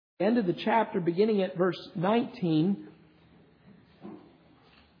End of the chapter, beginning at verse 19.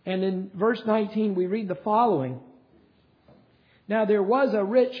 And in verse 19 we read the following. Now there was a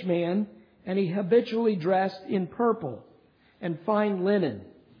rich man, and he habitually dressed in purple and fine linen,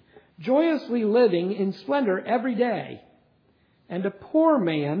 joyously living in splendor every day. And a poor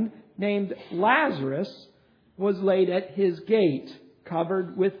man named Lazarus was laid at his gate,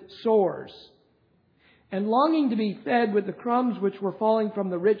 covered with sores, and longing to be fed with the crumbs which were falling from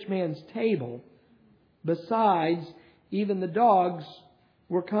the rich man's table. Besides, even the dogs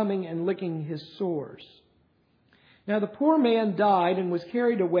were coming and licking his sores. Now the poor man died and was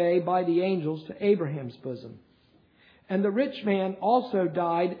carried away by the angels to Abraham's bosom. And the rich man also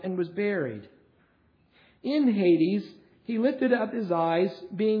died and was buried. In Hades he lifted up his eyes,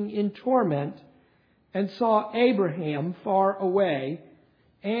 being in torment, and saw Abraham far away,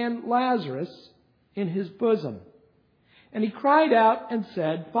 and Lazarus in his bosom. And he cried out and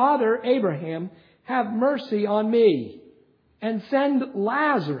said, Father Abraham, have mercy on me, and send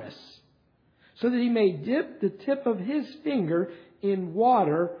Lazarus, so that he may dip the tip of his finger in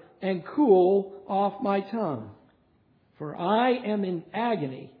water and cool off my tongue. For I am in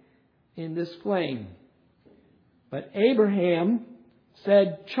agony in this flame. But Abraham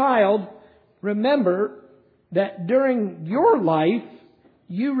said, Child, remember that during your life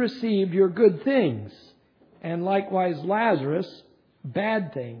you received your good things, and likewise Lazarus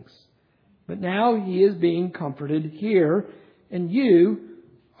bad things. But now he is being comforted here, and you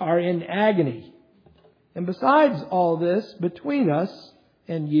are in agony. And besides all this, between us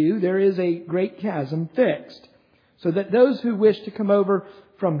and you there is a great chasm fixed, so that those who wish to come over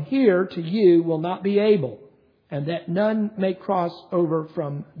from here to you will not be able, and that none may cross over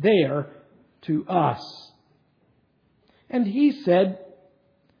from there to us. And he said,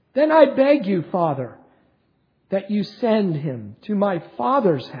 Then I beg you, Father, that you send him to my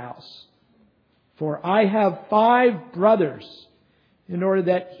father's house. For I have 5 brothers, in order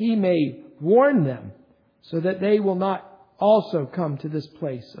that he may warn them, so that they will not also come to this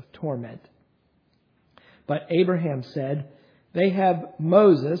place of torment. But Abraham said, They have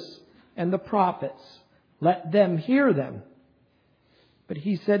Moses and the prophets. Let them hear them. But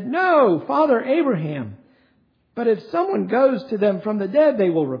he said, No, Father Abraham. But if someone goes to them from the dead, they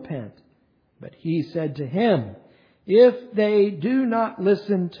will repent. But he said to him, If they do not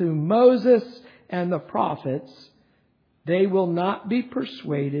listen to Moses and the prophets, they will not be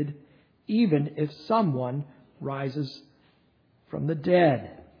persuaded, even if someone rises from the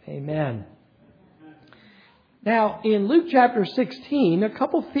dead. Amen. Now, in Luke chapter 16, a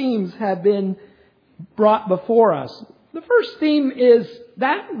couple themes have been brought before us. The first theme is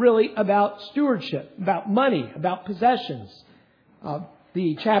that really about stewardship, about money, about possessions.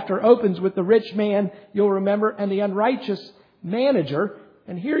 The chapter opens with the rich man, you'll remember, and the unrighteous manager.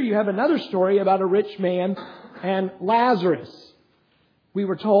 And here you have another story about a rich man and Lazarus. We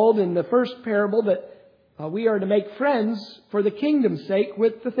were told in the first parable that we are to make friends for the kingdom's sake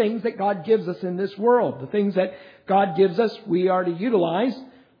with the things that God gives us in this world. The things that God gives us, we are to utilize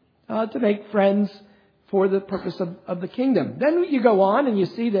to make friends for the purpose of the kingdom. Then you go on and you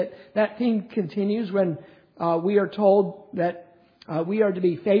see that theme continues when we are told that we are to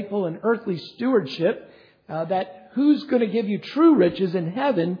be faithful in earthly stewardship, that who's going to give you true riches in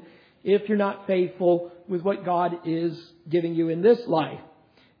heaven if you're not faithful with what God is giving you in this life.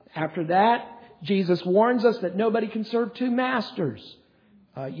 After that, Jesus warns us that nobody can serve 2 masters.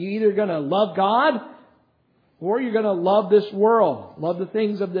 You're either going to love God or you're going to love this world, love the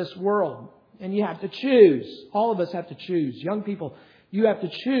things of this world. And you have to choose. All of us have to choose. Young people, you have to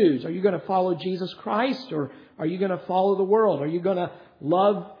choose. Are you going to follow Jesus Christ, or are you going to follow the world? Are you going to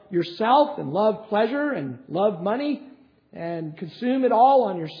love yourself and love pleasure and love money and consume it all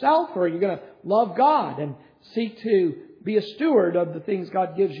on yourself? Or are you going to love God and seek to be a steward of the things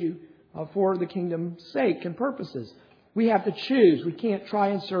God gives you for the kingdom's sake and purposes? We have to choose. We can't try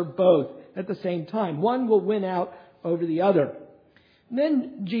and serve both at the same time. One will win out over the other. And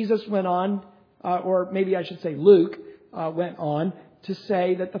then Jesus went on, or maybe I should say Luke went on to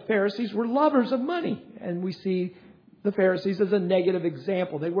say that the Pharisees were lovers of money. And we see the Pharisees as a negative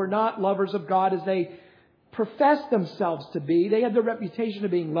example. They were not lovers of God as they professed themselves to be. They had the reputation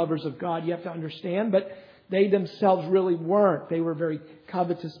of being lovers of God, you have to understand, but they themselves really weren't. They were very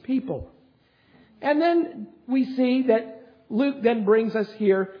covetous people. And then we see that Luke then brings us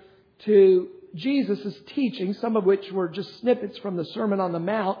here to Jesus' teaching, some of which were just snippets from the Sermon on the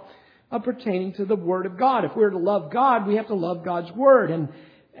Mount pertaining to the Word of God. If we're to love God, we have to love God's Word.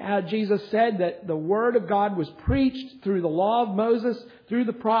 And Jesus said that the Word of God was preached through the law of Moses, through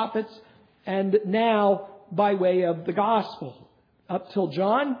the prophets, and now by way of the gospel. Up till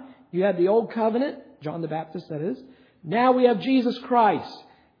John, you had the Old Covenant, John the Baptist that is. Now we have Jesus Christ.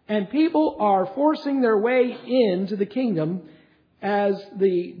 And people are forcing their way into the kingdom as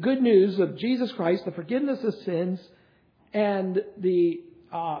the good news of Jesus Christ, the forgiveness of sins, and the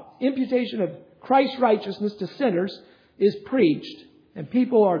imputation of Christ's righteousness to sinners is preached. And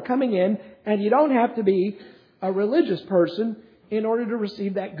people are coming in, and you don't have to be a religious person in order to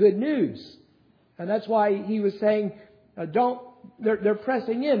receive that good news. And that's why he was saying, they're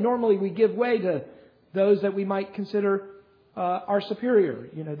pressing in. Normally we give way to those that we might consider our superior.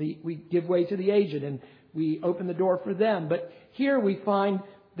 We give way to the aged and we open the door for them. But here we find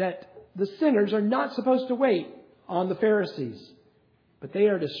that the sinners are not supposed to wait on the Pharisees, but they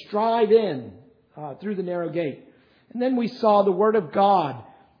are to stride in through the narrow gate. And then we saw the Word of God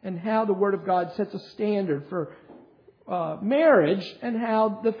and how the Word of God sets a standard for marriage and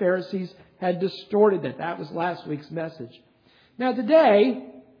how the Pharisees had distorted it. That was last week's message. Now today,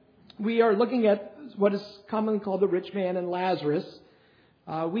 we are looking at what is commonly called the rich man and Lazarus.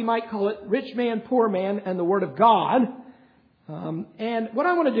 We might call it rich man, poor man, and the Word of God. And what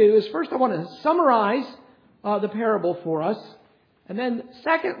I want to do is first I want to summarize the parable for us. And then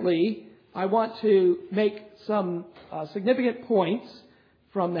secondly, I want to make some significant points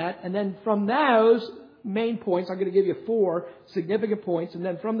from that. And then from those main points, I'm going to give you 4 significant points. And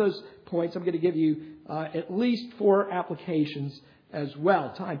then from those points, I'm going to give you at least 4 applications as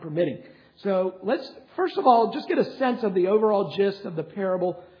well, time permitting. So let's, first of all, just get a sense of the overall gist of the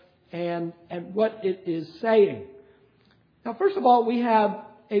parable and what it is saying. Now, first of all, we have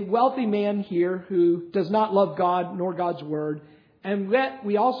a wealthy man here who does not love God nor God's Word. And yet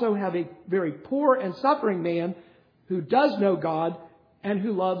we also have a very poor and suffering man who does know God and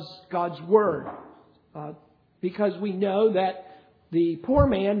who loves God's Word. Because we know that the poor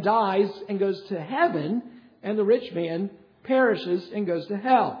man dies and goes to heaven and the rich man perishes and goes to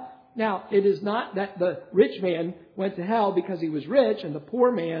hell. Now, it is not that the rich man went to hell because he was rich and the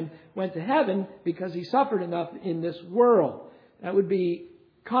poor man went to heaven because he suffered enough in this world. That would be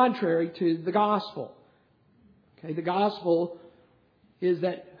contrary to the gospel. Okay, the gospel is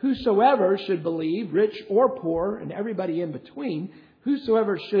that whosoever should believe, rich or poor, and everybody in between,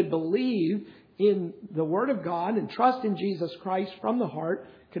 whosoever should believe in the Word of God and trust in Jesus Christ from the heart,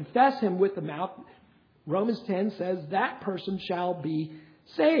 confess Him with the mouth, Romans 10 says that person shall be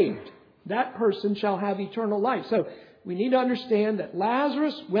saved. That person shall have eternal life. So we need to understand that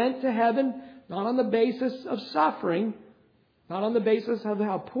Lazarus went to heaven not on the basis of suffering, not on the basis of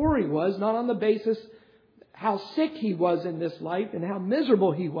how poor he was, not on the basis how sick he was in this life and how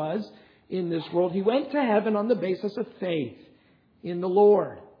miserable he was in this world. He went to heaven on the basis of faith in the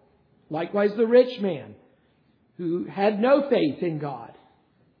Lord. Likewise, the rich man who had no faith in God.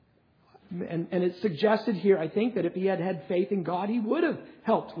 And it's suggested here, I think, that if he had had faith in God, he would have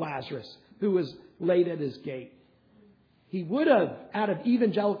helped Lazarus, who was laid at his gate. He would have, out of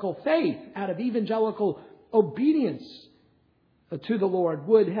evangelical faith, out of evangelical obedience to the Lord,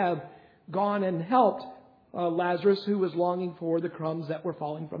 would have gone and helped Lazarus, who was longing for the crumbs that were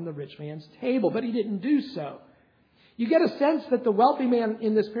falling from the rich man's table. But he didn't do so. You get a sense that the wealthy man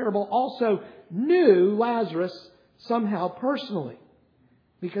in this parable also knew Lazarus somehow personally,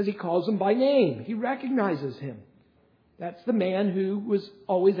 because he calls him by name. He recognizes him. That's the man who was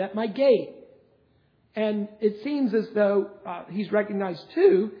always at my gate. And it seems as though he's recognized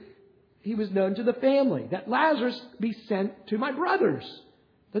too, he was known to the family, that Lazarus be sent to my brothers,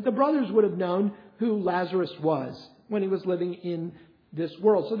 that the brothers would have known who Lazarus was when he was living in this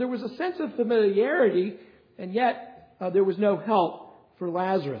world. So there was a sense of familiarity, and yet there was no help for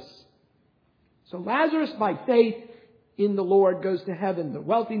Lazarus. So Lazarus, by faith in the Lord, goes to heaven. The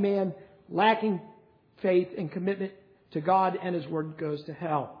wealthy man, lacking faith and commitment to God and His Word, goes to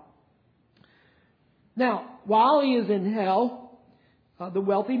hell. Now, while he is in hell, the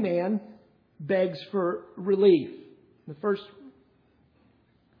wealthy man begs for relief. The first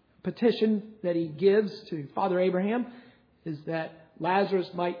petition that he gives to Father Abraham is that Lazarus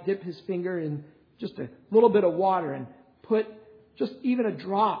might dip his finger in just a little bit of water and put just even a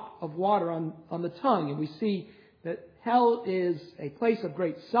drop of water on the tongue. And we see that hell is a place of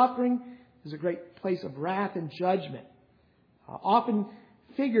great suffering, is a great place of wrath and judgment. Often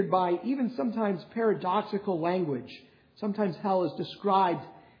figured by even sometimes paradoxical language. Sometimes hell is described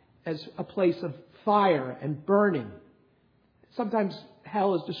as a place of fire and burning. Sometimes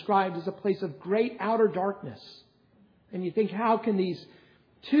hell is described as a place of great outer darkness. And you think, how can these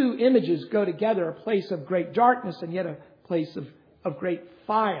two images go together? A place of great darkness and yet a place of great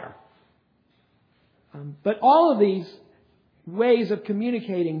fire. But all of these ways of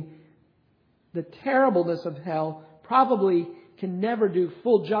communicating the terribleness of hell probably can never do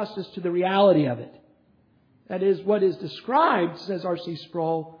full justice to the reality of it. That is, what is described, says R.C.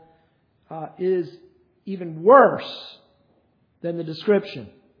 Sproul, is even worse than the description.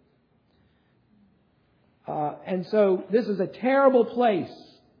 And so this is a terrible place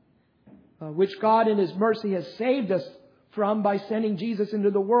which God in His mercy has saved us from by sending Jesus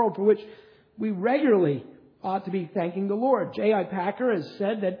into the world, for which we regularly ought to be thanking the Lord. J.I. Packer has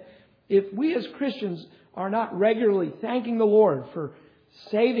said that if we as Christians are not regularly thanking the Lord for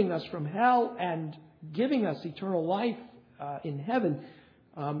saving us from hell and giving us eternal life in heaven,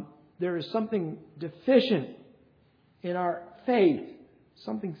 there is something deficient in our faith,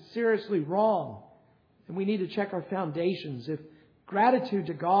 something seriously wrong. And we need to check our foundations. If gratitude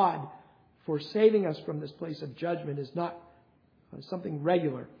to God for saving us from this place of judgment is not something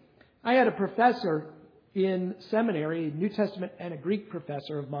regular. I had a professor in seminary, a New Testament and a Greek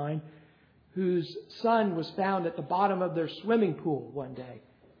professor of mine, whose son was found at the bottom of their swimming pool one day.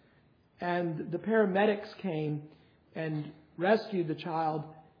 And the paramedics came and rescued the child,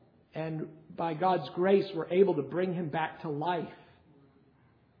 and by God's grace were able to bring him back to life.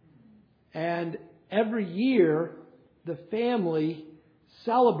 And every year, the family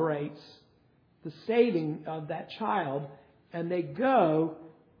celebrates the saving of that child, and they go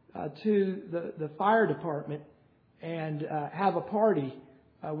to the fire department and have a party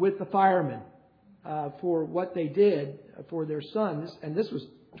with the firemen for what they did for their sons. And this was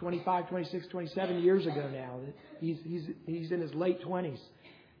 25, 26, 27 years ago now. He's in his late 20s.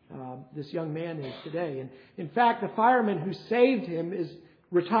 This young man is today. And in fact, the fireman who saved him is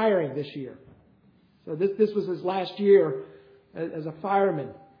retiring this year. So this was his last year as a fireman.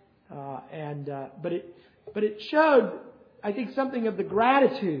 But it showed, I think, something of the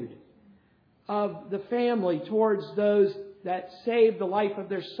gratitude of the family towards those that saved the life of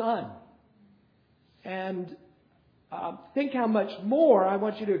their son. And think how much more I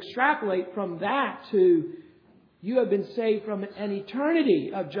want you to extrapolate from that to you have been saved from an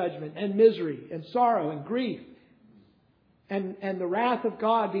eternity of judgment and misery and sorrow and grief and the wrath of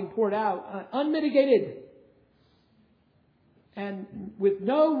God being poured out unmitigated and with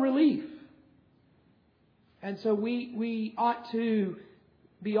no relief. And so we ought to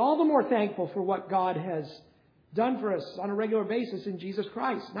be all the more thankful for what God has done for us on a regular basis in Jesus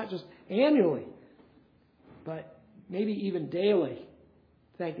Christ, not just annually, but maybe even daily,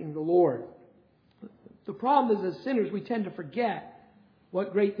 thanking the Lord. The problem is, as sinners, we tend to forget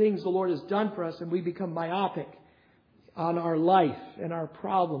what great things the Lord has done for us, and we become myopic on our life and our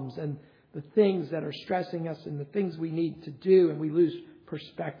problems and the things that are stressing us and the things we need to do, and we lose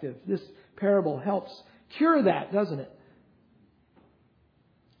perspective. This parable helps cure that, doesn't it?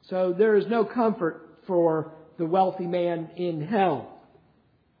 So there is no comfort for the wealthy man in hell.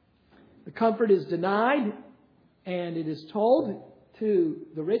 The comfort is denied, and it is told to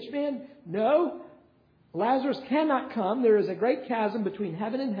the rich man, no, Lazarus cannot come. There is a great chasm between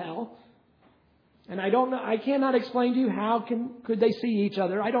heaven and hell. And I don't know, I cannot explain to you how could they see each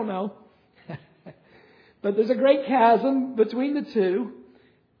other. I don't know. But there's a great chasm between the two.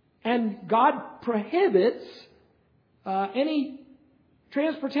 And God prohibits any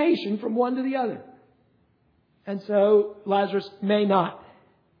transportation from one to the other. And so Lazarus may not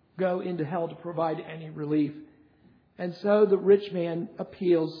go into hell to provide any relief. And so the rich man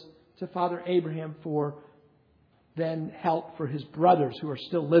appeals to Father Abraham for then help for his brothers who are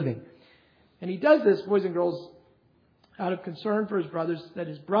still living. And he does this, boys and girls, out of concern for his brothers, that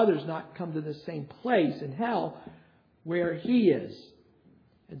his brothers not come to the same place in hell where he is.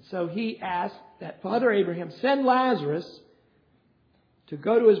 And so he asked that Father Abraham send Lazarus to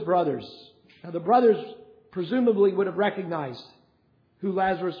go to his brothers. Now the brothers presumably would have recognized who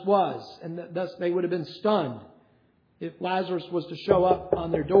Lazarus was, and thus they would have been stunned if Lazarus was to show up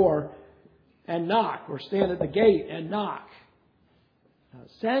on their door and knock, or stand at the gate and knock.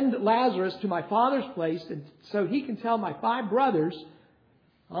 Send Lazarus to my father's place, and so he can tell my 5 brothers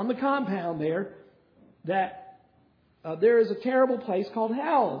on the compound there that there is a terrible place called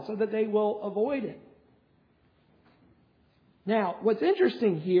hell, so that they will avoid it. Now, what's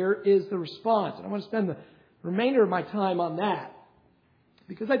interesting here is the response, and I want to spend the remainder of my time on that,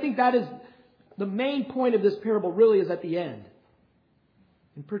 because I think that is the main point of this parable. Really is at the end,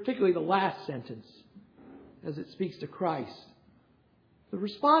 and particularly the last sentence as it speaks to Christ. The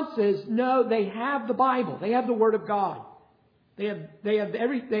response is, no, they have the Bible. They have the Word of God. They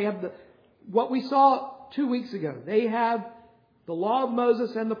have what we saw 2 weeks ago. They have the law of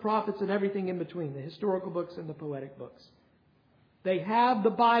Moses and the prophets and everything in between, the historical books and the poetic books. They have the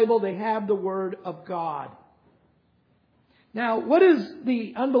Bible. They have the Word of God. Now, what is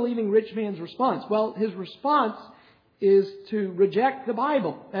the unbelieving rich man's response? Well, his response is to reject the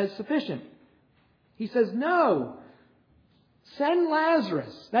Bible as sufficient. He says, no, send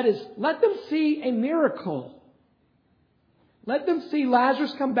Lazarus. That is, let them see a miracle. Let them see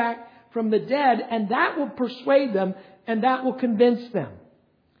Lazarus come back from the dead, and that will persuade them, and that will convince them.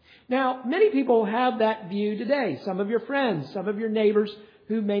 Now, many people have that view today. Some of your friends, some of your neighbors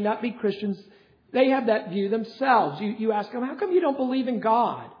who may not be Christians, they have that view themselves. You ask them, how come you don't believe in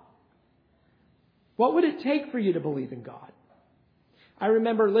God? What would it take for you to believe in God? I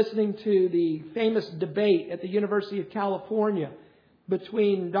remember listening to the famous debate at the University of California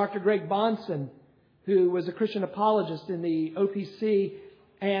between Dr. Greg Bonson, who was a Christian apologist in the OPC,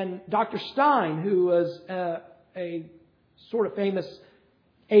 and Dr. Stein, who was a sort of famous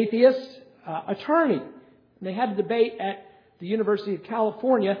atheist attorney. And they had a debate at the University of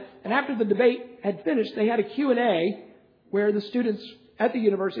California, and after the debate had finished, they had a Q&A where the students at the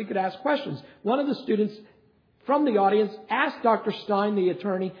university could ask questions. One of the students from the audience asked Dr. Stein, the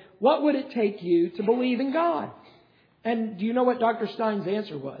attorney, what would it take you to believe in God? And do you know what Dr. Stein's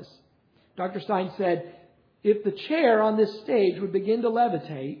answer was? Dr. Stein said, if the chair on this stage would begin to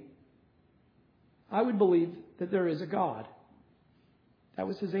levitate, I would believe that there is a God. That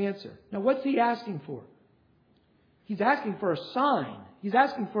was his answer. Now, what's he asking for? He's asking for a sign. He's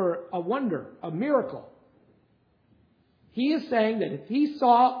asking for a wonder, a miracle. He is saying that if he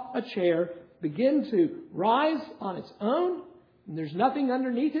saw a chair begin to rise on its own, and there's nothing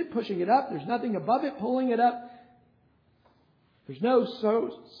underneath it pushing it up, there's nothing above it pulling it up, there's no,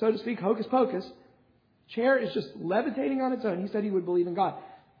 so to speak, hocus pocus, chair is just levitating on its own, he said he would believe in God.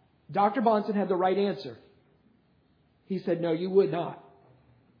 Dr. Bonson had the right answer. He said, no, you would not.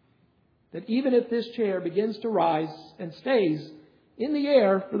 That even if this chair begins to rise and stays in the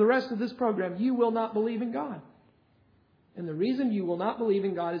air for the rest of this program, you will not believe in God. And the reason you will not believe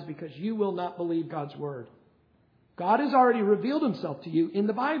in God is because you will not believe God's Word. God has already revealed Himself to you in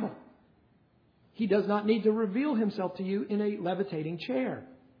the Bible. He does not need to reveal Himself to you in a levitating chair.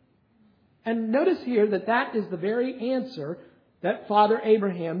 And notice here that that is the very answer that Father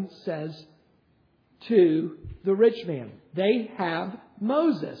Abraham says to the rich man. They have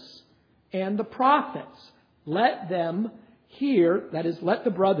Moses and the prophets. Let them hear, that is, let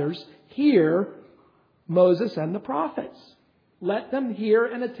the brothers hear Moses and the prophets. Let them hear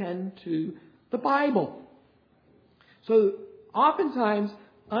and attend to the Bible. So oftentimes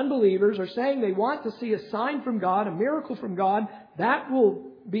unbelievers are saying they want to see a sign from God, a miracle from God. That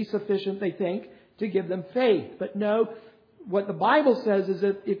will be sufficient, they think, to give them faith. But no, what the Bible says is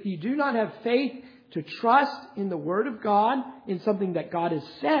that if you do not have faith to trust in the Word of God, in something that God has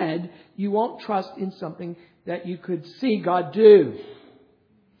said, you won't trust in something that you could see God do.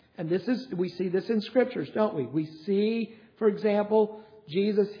 And we see this in Scriptures, don't we? We see, for example,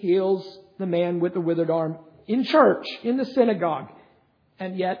 Jesus heals the man with the withered arm in church, in the synagogue.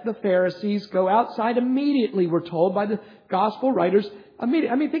 And yet the Pharisees go outside immediately, we're told by the gospel writers.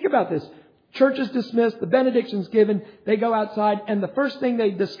 Think about this. Church is dismissed, the benediction's given, they go outside, and the first thing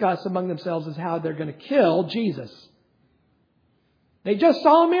they discuss among themselves is how they're going to kill Jesus. They just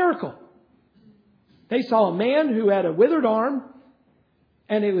saw a miracle. They saw a man who had a withered arm,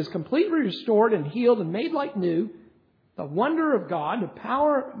 and it was completely restored and healed and made like new. The wonder of God, the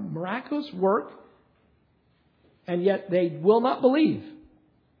power, miraculous work, and yet they will not believe.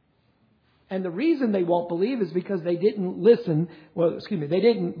 And the reason they won't believe is because they didn't they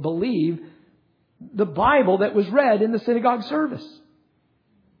didn't believe the Bible that was read in the synagogue service.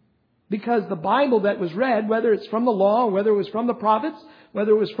 Because the Bible that was read, whether it's from the law, whether it was from the prophets,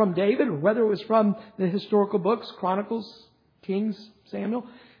 whether it was from David, or whether it was from the historical books, Chronicles, Kings, Samuel,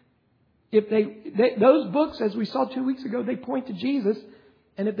 those books, as we saw 2 weeks ago, they point to Jesus.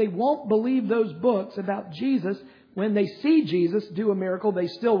 And if they won't believe those books about Jesus, when they see Jesus do a miracle, they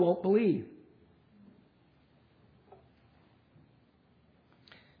still won't believe.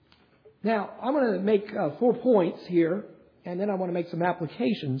 Now, I'm going to make 4 points here, and then I want to make some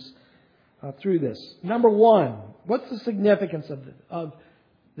applications through this. Number 1, what's the significance of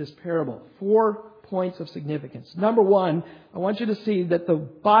this parable? 4 points of significance. Number 1, I want you to see that the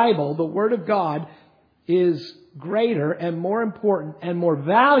Bible, the Word of God, is greater and more important and more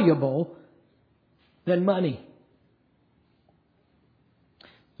valuable than money.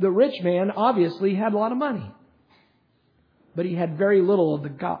 The rich man obviously had a lot of money, but he had very little of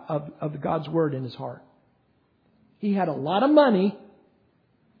the God's Word in his heart. He had a lot of money,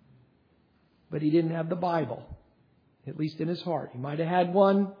 but he didn't have the Bible, at least in his heart. He might have had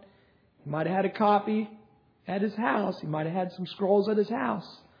one. He might have had a copy at his house. He might have had some scrolls at his house.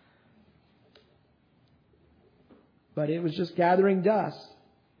 But it was just gathering dust.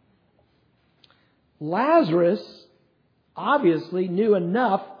 Lazarus obviously knew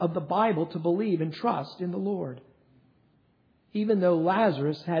enough of the Bible to believe and trust in the Lord, even though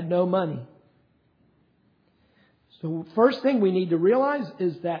Lazarus had no money. So first thing we need to realize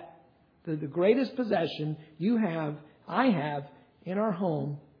is that the greatest possession I have in our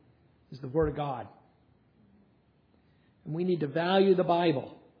home is the Word of God. And we need to value the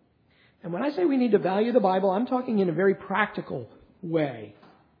Bible. And when I say we need to value the Bible, I'm talking in a very practical way.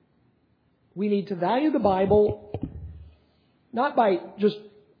 We need to value the Bible not by just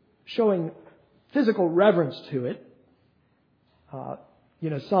showing physical reverence to it.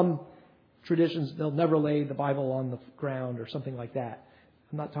 Some traditions, they'll never lay the Bible on the ground or something like that.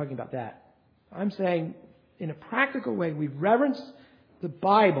 I'm not talking about that. I'm saying in a practical way, we reverence the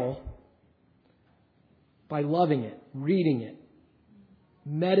Bible by loving it, reading it,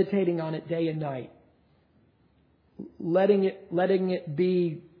 meditating on it day and night, letting it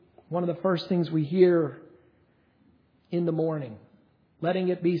be one of the first things we hear in the morning, letting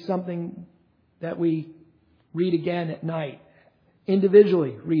it be something that we read again at night,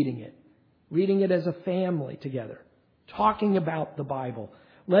 individually reading it as a family together, talking about the Bible,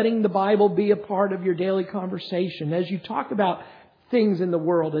 letting the Bible be a part of your daily conversation as you talk about things in the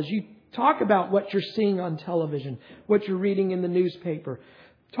world, as you talk about what you're seeing on television, what you're reading in the newspaper,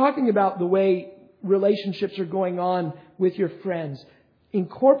 talking about the way relationships are going on with your friends,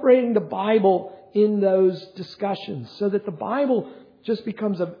 incorporating the Bible in those discussions so that the Bible just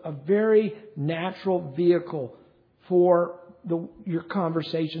becomes a very natural vehicle for your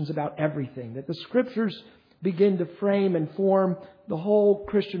conversations about everything, that the Scriptures begin to frame and form the whole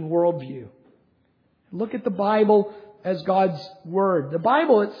Christian worldview. Look at the Bible as God's Word. The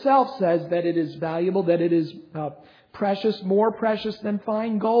Bible itself says that it is valuable, that it is precious, more precious than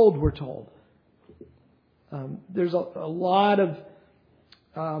fine gold, we're told. There's a lot of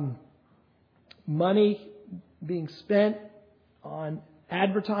money being spent on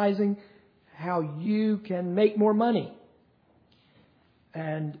advertising how you can make more money.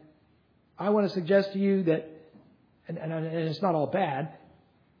 And I want to suggest to you that, and it's not all bad,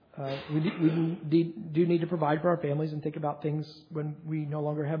 we do need to provide for our families and think about things when we no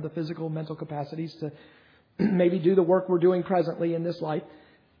longer have the physical and mental capacities to maybe do the work we're doing presently in this life.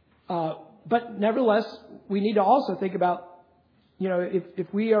 But nevertheless, we need to also think about,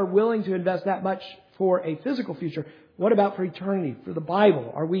 if we are willing to invest that much for a physical future, what about for eternity, for the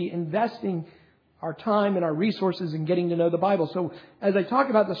Bible? Are we investing our time and our resources in getting to know the Bible? So as I talk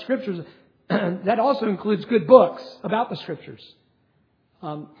about the Scriptures, that also includes good books about the Scriptures.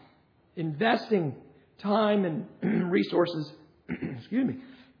 Investing time and resources,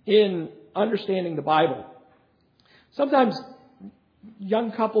 in understanding the Bible. Sometimes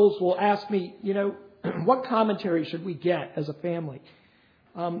young couples will ask me, what commentary should we get as a family?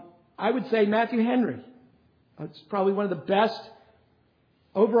 I would say Matthew Henry. It's probably one of the best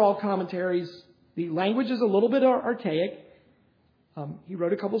overall commentaries. The language is a little bit archaic. He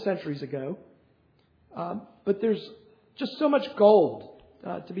wrote a couple centuries ago. But there's just so much gold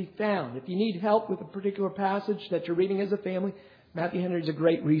to be found. If you need help with a particular passage that you're reading as a family, Matthew Henry is a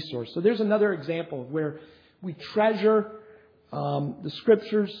great resource. So there's another example where we treasure the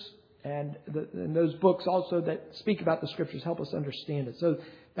Scriptures, and those books also that speak about the Scriptures help us understand it. So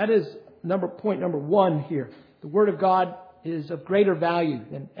that is point number one here. The Word of God is of greater value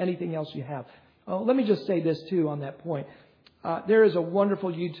than anything else you have. Let me just say this too on that point. There is a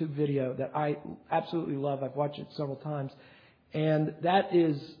wonderful YouTube video that I absolutely love. I've watched it several times. And that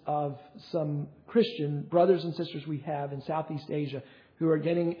is of some Christian brothers and sisters we have in Southeast Asia who are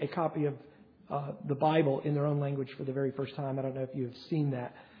getting a copy of the Bible in their own language for the very first time. I don't know if you've seen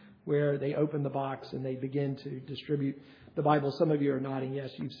that, where they open the box and they begin to distribute the Bible. Some of you are nodding, yes,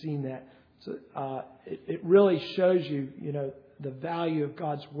 you've seen that. So it really shows you, the value of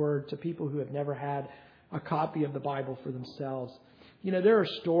God's Word to people who have never had a copy of the Bible for themselves. There are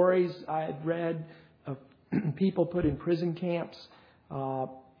stories I've read of people put in prison camps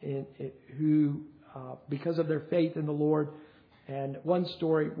who, because of their faith in the Lord, and one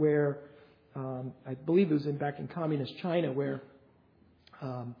story where I believe it was back in communist China, where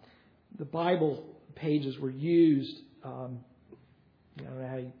the Bible pages were used, I don't know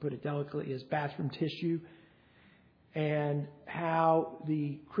how you put it delicately, as bathroom tissue, and how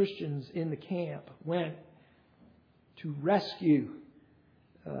the Christians in the camp went to rescue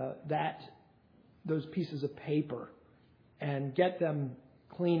those pieces of paper and get them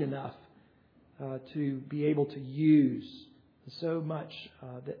clean enough to be able to use. So much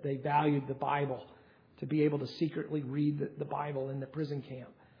that they valued the Bible, to be able to secretly read the Bible in the prison camp.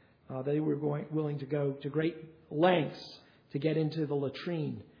 They were willing to go to great lengths to get into the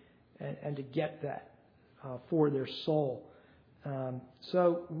latrine and to get that for their soul.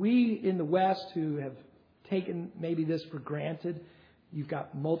 So we in the West who have taken maybe this for granted, you've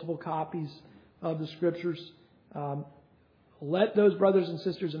got multiple copies of the Scriptures. Let those brothers and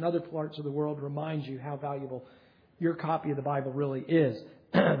sisters in other parts of the world remind you how valuable your copy of the Bible really is.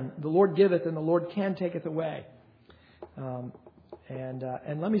 The Lord giveth and the Lord can taketh away. And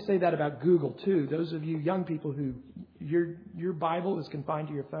let me say that about Google too. Those of you young people who your Bible is confined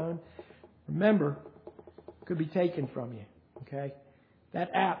to your phone, remember, it could be taken from you. Okay,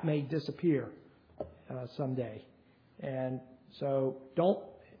 that app may disappear someday, and so don't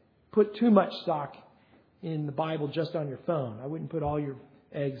put too much stock in the Bible just on your phone. I wouldn't put all your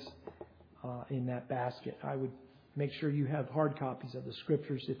eggs in that basket. I would make sure you have hard copies of the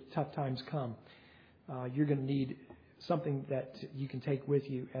Scriptures if tough times come. You're going to need something that you can take with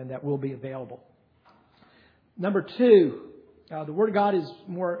you and that will be available. Number two, the Word of God is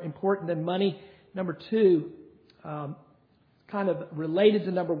more important than money. Number two, kind of related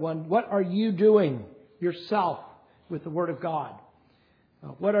to number one, what are you doing yourself with the Word of God?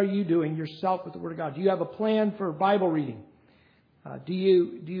 What are you doing yourself with the Word of God? Do you have a plan for Bible reading? Do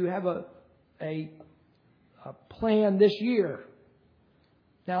you have a plan this year?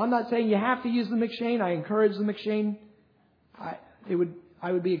 Now, I'm not saying you have to use the McShane. I encourage the McShane.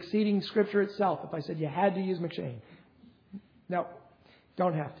 I would be exceeding Scripture itself if I said you had to use McShane. No,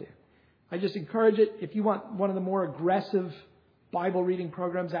 don't have to. I just encourage it. If you want one of the more aggressive Bible reading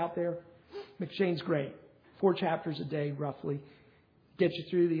programs out there, McShane's great. 4 chapters a day, roughly. Get you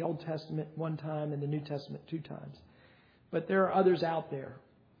through the Old Testament one time and the New Testament 2 times. But there are others out there.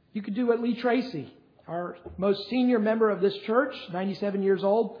 You could do what Lee Tracy, our most senior member of this church, 97 years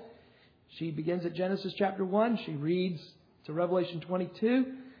old. She begins at Genesis chapter 1. She reads to Revelation 22.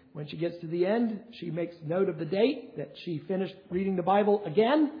 When she gets to the end, she makes note of the date that she finished reading the Bible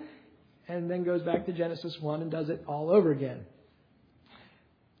again, and then goes back to Genesis 1 and does it all over again.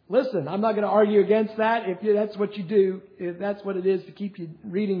 Listen, I'm not going to argue against that if that's what you do, if that's what it is to keep you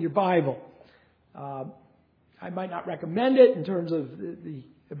reading your Bible. I might not recommend it in terms of the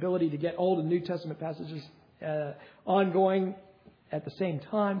ability to get Old and New Testament passages ongoing at the same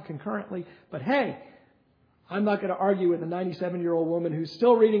time, concurrently. But hey, I'm not going to argue with a 97-year-old woman who's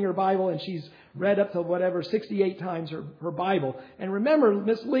still reading her Bible, and she's read up to 68 times her Bible. And remember,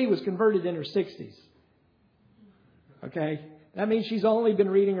 Miss Lee was converted in her 60s. Okay? That means she's only been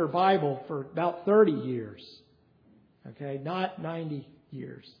reading her Bible for about 30 years. Okay? Not 90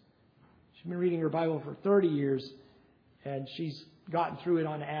 years. She's been reading her Bible for 30 years, and she's gotten through it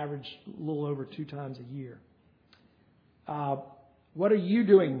on average a little over 2 times a year. What are you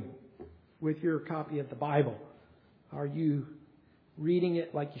doing with your copy of the Bible? Are you reading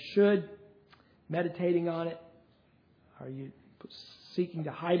it like you should? Meditating on it? Are you seeking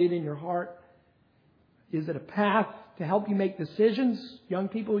to hide it in your heart? Is it a path to help you make decisions? Young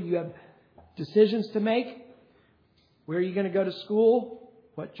people, you have decisions to make. Where are you going to go to school?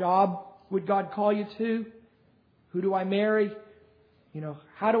 What job would God call you to? Who do I marry?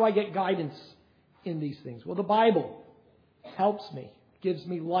 How do I get guidance in these things? Well, the Bible helps me, gives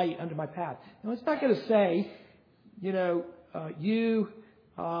me light under my path. Now, it's not going to say, who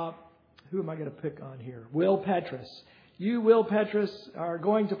am I going to pick on here? Will Petrus. You, Will Petrus, are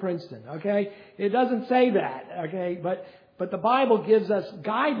going to Princeton, okay? It doesn't say that, okay? But the Bible gives us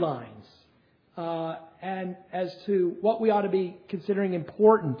guidelines and as to what we ought to be considering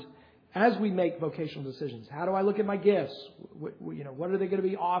important as we make vocational decisions. How do I look at my gifts? What are they going to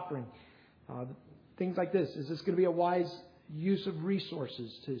be offering? Things like this. Is this going to be a wise use of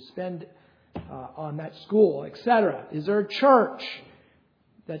resources to spend on that school, etc.? Is there a church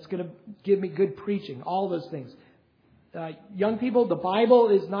that's going to give me good preaching? All those things. Young people, the Bible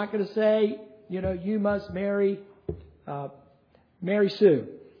is not going to say, you must marry Mary Sue.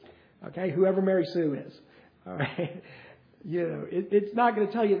 Okay, whoever Mary Sue is. All right. It's not going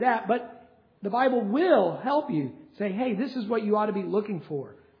to tell you that, but the Bible will help you say, hey, this is what you ought to be looking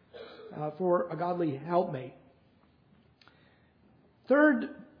for a godly helpmate. Third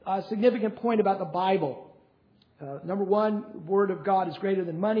significant point about the Bible. Number one, the Word of God is greater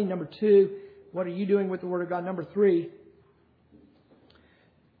than money. Number two, what are you doing with the Word of God? Number three,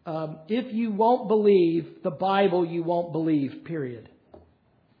 if you won't believe the Bible, you won't believe, period.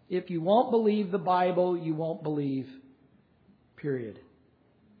 If you won't believe the Bible, you won't believe, period.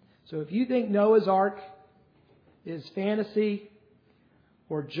 So if you think Noah's Ark is fantasy,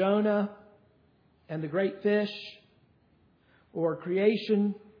 or Jonah and the great fish, or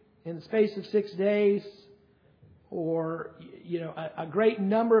creation in the space of 6 days, or a great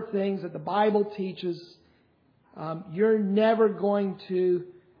number of things that the Bible teaches, you're never going to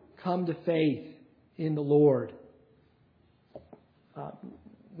come to faith in the Lord.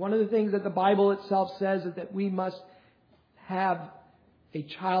 One of the things that the Bible itself says is that we must have a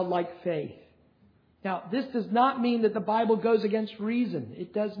childlike faith. Now, this does not mean that the Bible goes against reason.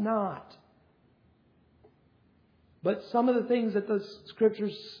 It does not. But some of the things that the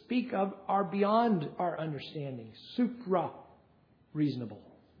Scriptures speak of are beyond our understanding. Supra-reasonable.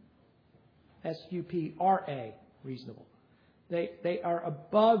 S-U-P-R-A, reasonable. They are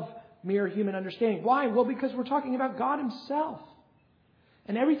above mere human understanding. Why? Well, because we're talking about God Himself.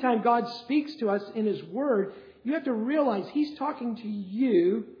 And every time God speaks to us in His Word, you have to realize He's talking to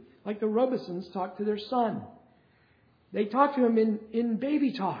you like the Robesons talk to their son. They talk to him in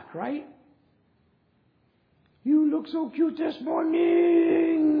baby talk, right? You look so cute this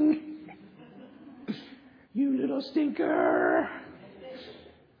morning. You little stinker.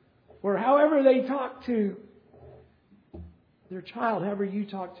 Or however they talk to their child, however you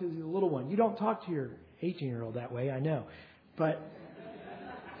talk to the little one. You don't talk to your 18-year-old that way, I know. But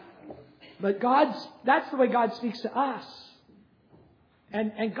that's the way God speaks to us.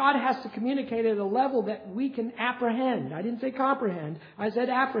 And God has to communicate at a level that we can apprehend. I didn't say comprehend. I said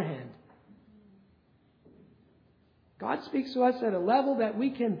apprehend. God speaks to us at a level that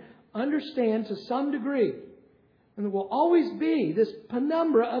we can understand to some degree. And there will always be this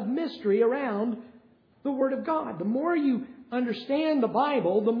penumbra of mystery around the Word of God. The more you understand the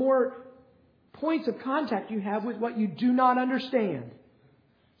Bible, the more points of contact you have with what you do not understand.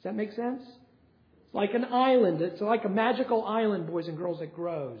 Does that make sense? It's like an island. It's like a magical island, boys and girls, that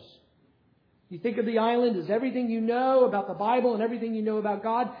grows. You think of the island as everything you know about the Bible and everything you know about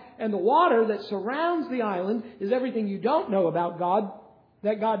God. And the water that surrounds the island is everything you don't know about God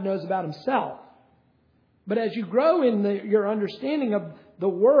that God knows about Himself. But as you grow in your understanding of the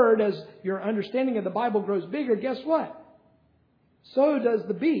Word, as your understanding of the Bible grows bigger, guess what? So does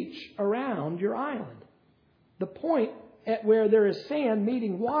the beach around your island. The point at where there is sand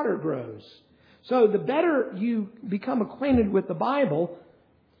meeting water grows. So the better you become acquainted with the Bible,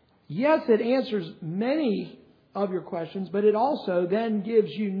 yes, it answers many of your questions, but it also then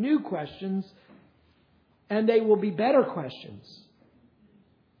gives you new questions, and they will be better questions.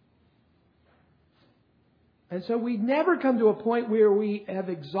 And so we never come to a point where we have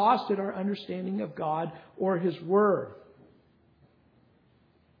exhausted our understanding of God or His Word.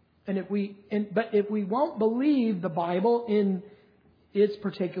 But if we won't believe the Bible in its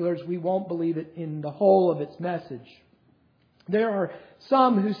particulars, we won't believe it in the whole of its message. There are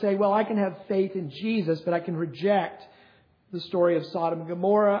some who say, well, I can have faith in Jesus, but I can reject the story of Sodom and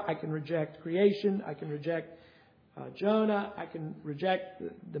Gomorrah. I can reject creation. I can reject Jonah. I can reject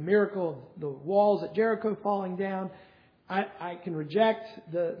the miracle of the walls at Jericho falling down. I can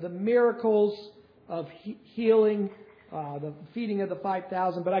reject the miracles of healing, the feeding of the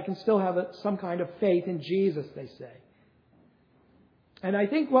 5,000, but I can still have some kind of faith in Jesus, they say. And I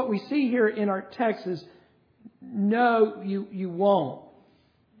think what we see here in our text is, no, you won't.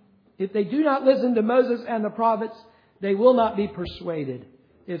 If they do not listen to Moses and the prophets, they will not be persuaded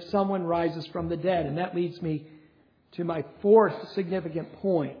if someone rises from the dead. And that leads me to my fourth significant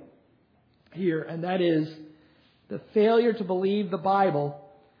point here, and that is the failure to believe the Bible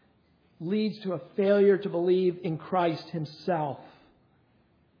leads to a failure to believe in Christ Himself.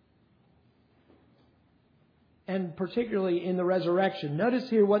 And particularly in the resurrection. Notice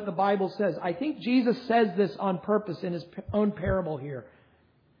here what the Bible says. I think Jesus says this on purpose in His own parable here.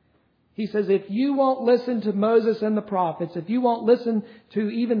 He says, if you won't listen to Moses and the prophets, if you won't listen to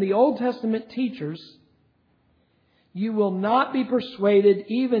even the Old Testament teachers, you will not be persuaded,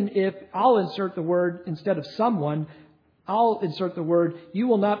 even if, I'll insert the word instead of someone, I'll insert the word, you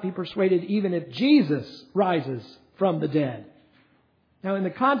will not be persuaded even if Jesus rises from the dead. Now, in the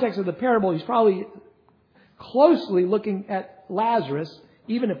context of the parable, he's probably closely looking at Lazarus.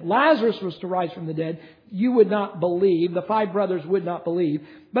 Even if Lazarus was to rise from the dead, you would not believe. The 5 brothers would not believe.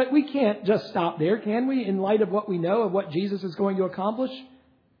 But we can't just stop there, can we? In light of what we know of what Jesus is going to accomplish.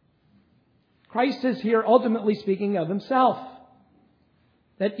 Christ is here ultimately speaking of Himself.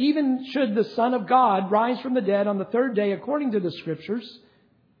 That even should the Son of God rise from the dead on the 3rd day according to the Scriptures,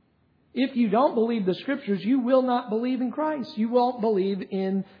 if you don't believe the Scriptures, you will not believe in Christ. You won't believe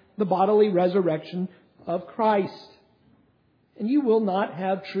in the bodily resurrection of Christ. And you will not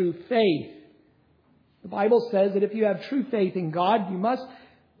have true faith. The Bible says that if you have true faith in God, you must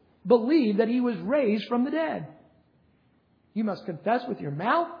believe that He was raised from the dead. You must confess with your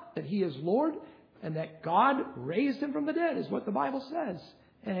mouth that He is Lord and that God raised Him from the dead, is what the Bible says.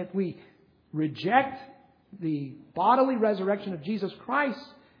 And if we reject the bodily resurrection of Jesus Christ,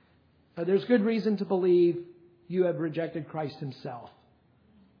 there's good reason to believe you have rejected Christ Himself.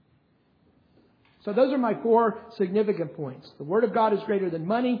 So those are my 4 significant points. The Word of God is greater than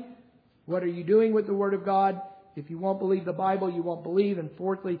money. What are you doing with the Word of God? If you won't believe the Bible, you won't believe. And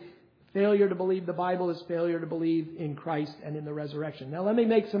fourthly, failure to believe the Bible is failure to believe in Christ and in the resurrection. Now let me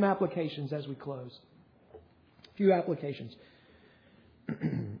make some applications as we close. A few applications.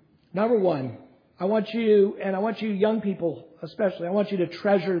 Number 1, I want you young people especially, I want you to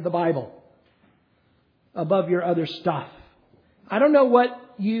treasure the Bible above your other stuff. I don't know what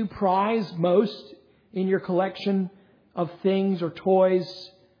you prize most in your collection of things or toys,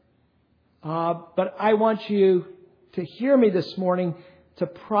 but I want you to hear me this morning to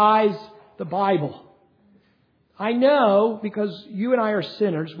prize the Bible. I know because you and I are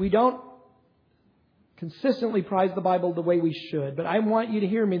sinners, we don't consistently prize the Bible the way we should, but I want you to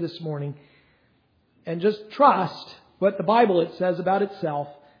hear me this morning and just trust what the Bible it says about itself.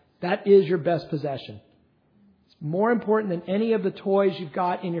 That is your best possession. It's more important than any of the toys you've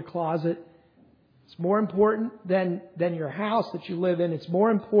got in your closet. It's more important than your house that you live in. It's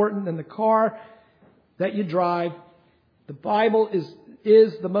more important than the car that you drive. The Bible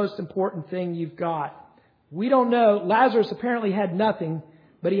is the most important thing you've got. We don't know. Lazarus apparently had nothing,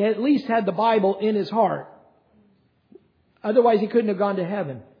 but he at least had the Bible in his heart. Otherwise, he couldn't have gone to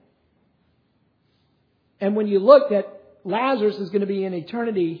heaven. And when you look at Lazarus is going to be in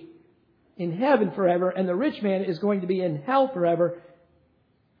eternity in heaven forever, and the rich man is going to be in hell forever,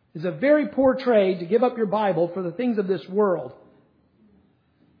 it's a very poor trade to give up your Bible for the things of this world.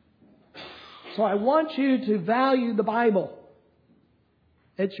 So I want you to value the Bible.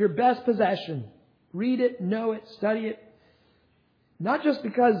 It's your best possession. Read it, know it, study it. Not just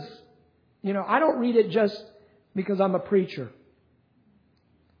because, I don't read it just because I'm a preacher.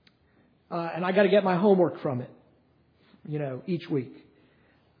 And I got to get my homework from it, each week.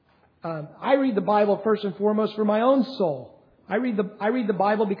 I read the Bible first and foremost for my own soul. I read the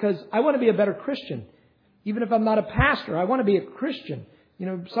Bible because I want to be a better Christian. Even if I'm not a pastor, I want to be a Christian.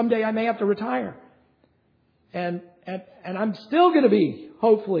 Someday I may have to retire. And I'm still going to be,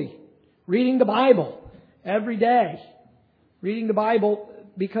 hopefully, reading the Bible every day. Reading the Bible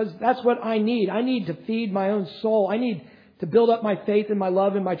because that's what I need. I need to feed my own soul. I need to build up my faith and my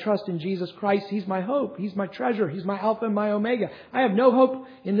love and my trust in Jesus Christ. He's my hope. He's my treasure. He's my Alpha and my Omega. I have no hope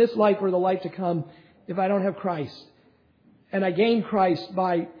in this life or the life to come if I don't have Christ. And I gain Christ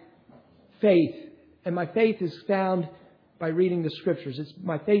by faith. And my faith is found by reading the Scriptures.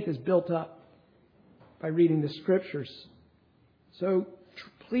 My faith is built up by reading the Scriptures. So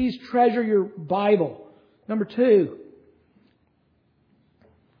please treasure your Bible. Number 2.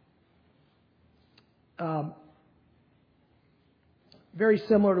 Very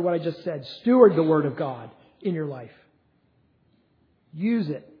similar to what I just said. Steward the Word of God in your life. Use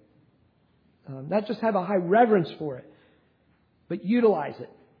it. Not just have a high reverence for it, but utilize it.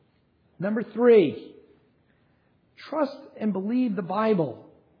 Number 3. Trust and believe the Bible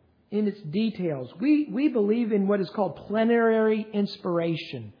in its details. We believe in what is called plenary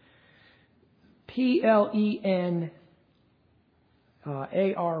inspiration. Plenary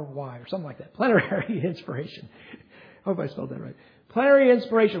or something like that. Plenary inspiration. Hope I spelled that right. Plenary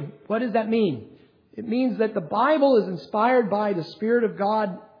inspiration. What does that mean? It means that the Bible is inspired by the Spirit of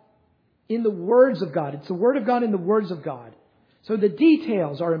God in the words of God. It's the Word of God in the words of God. So the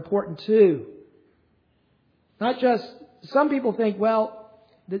details are important too. Not just, some people think, well,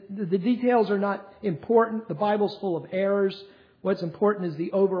 the details are not important. The Bible's full of errors. What's important is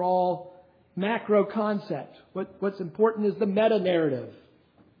the overall macro concept. What's important is the meta-narrative.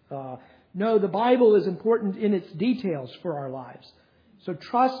 No, the Bible is important in its details for our lives. So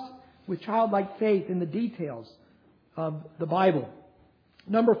trust with childlike faith in the details of the Bible.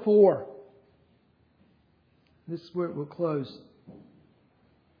 Number 4. This is where we'll close.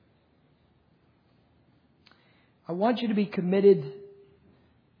 I want you to be committed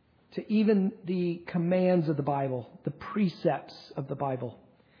to even the commands of the Bible, the precepts of the Bible.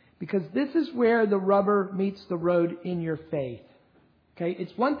 Because this is where the rubber meets the road in your faith. Okay,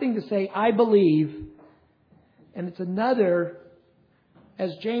 it's one thing to say, I believe, and it's another,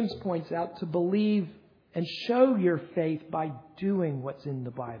 as James points out, to believe and show your faith by doing what's in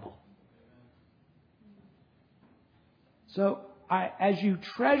the Bible. So, as you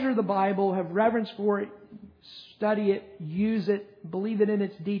treasure the Bible, have reverence for it, study it, use it, believe it in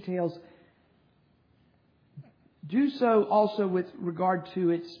its details, do so also with regard to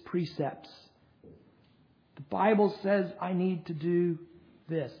its precepts. The Bible says, I need to do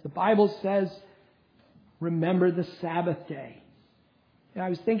this. The Bible says, remember the Sabbath day. And I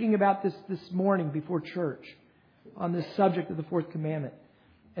was thinking about this morning before church on this subject of the fourth commandment.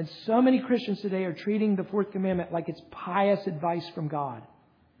 And so many Christians today are treating the fourth commandment like it's pious advice from God.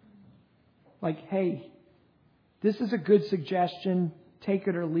 like, hey, this is a good suggestion, take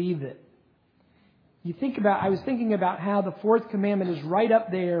it or leave it. I was thinking about how the fourth commandment is right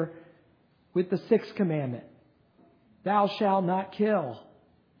up there with the sixth commandment. Thou shalt not kill.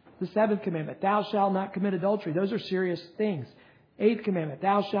 The seventh commandment, thou shalt not commit adultery. Those are serious things. Eighth commandment,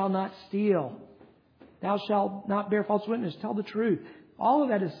 thou shalt not steal. Thou shalt not bear false witness. Tell the truth. All of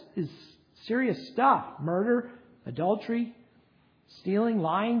that is serious stuff. Murder, adultery, stealing,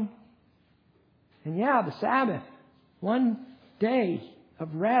 lying. And the Sabbath. One day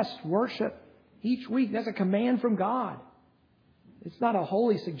of rest, worship each week. That's a command from God. It's not a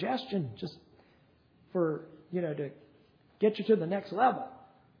holy suggestion just for, to get you to the next level.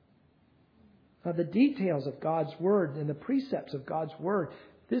 The details of God's Word and the precepts of God's Word.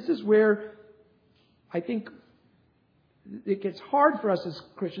 This is where I think it gets hard for us as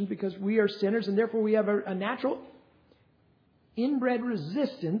Christians because we are sinners and therefore we have a natural inbred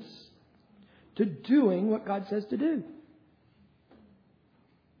resistance to doing what God says to do.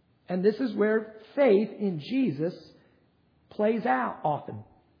 And this is where faith in Jesus plays out often.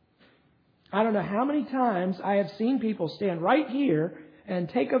 I don't know how many times I have seen people stand right here and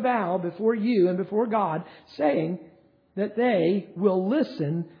take a vow before you and before God saying that they will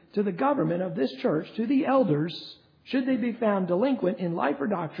listen to the government of this church, to the elders, should they be found delinquent in life or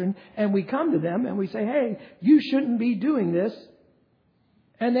doctrine, and we come to them and we say, hey, you shouldn't be doing this,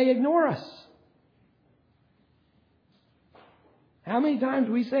 and they ignore us. How many times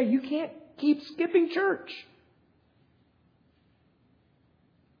we say, you can't keep skipping church?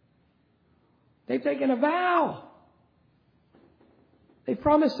 They've taken a vow. They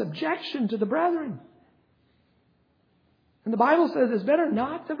promised subjection to the brethren. And the Bible says it's better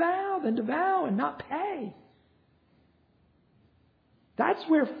not to vow than to vow and not pay. That's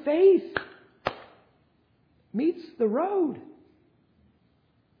where faith meets the road.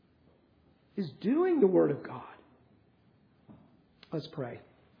 Is doing the Word of God. Let's pray.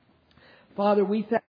 Father, we thank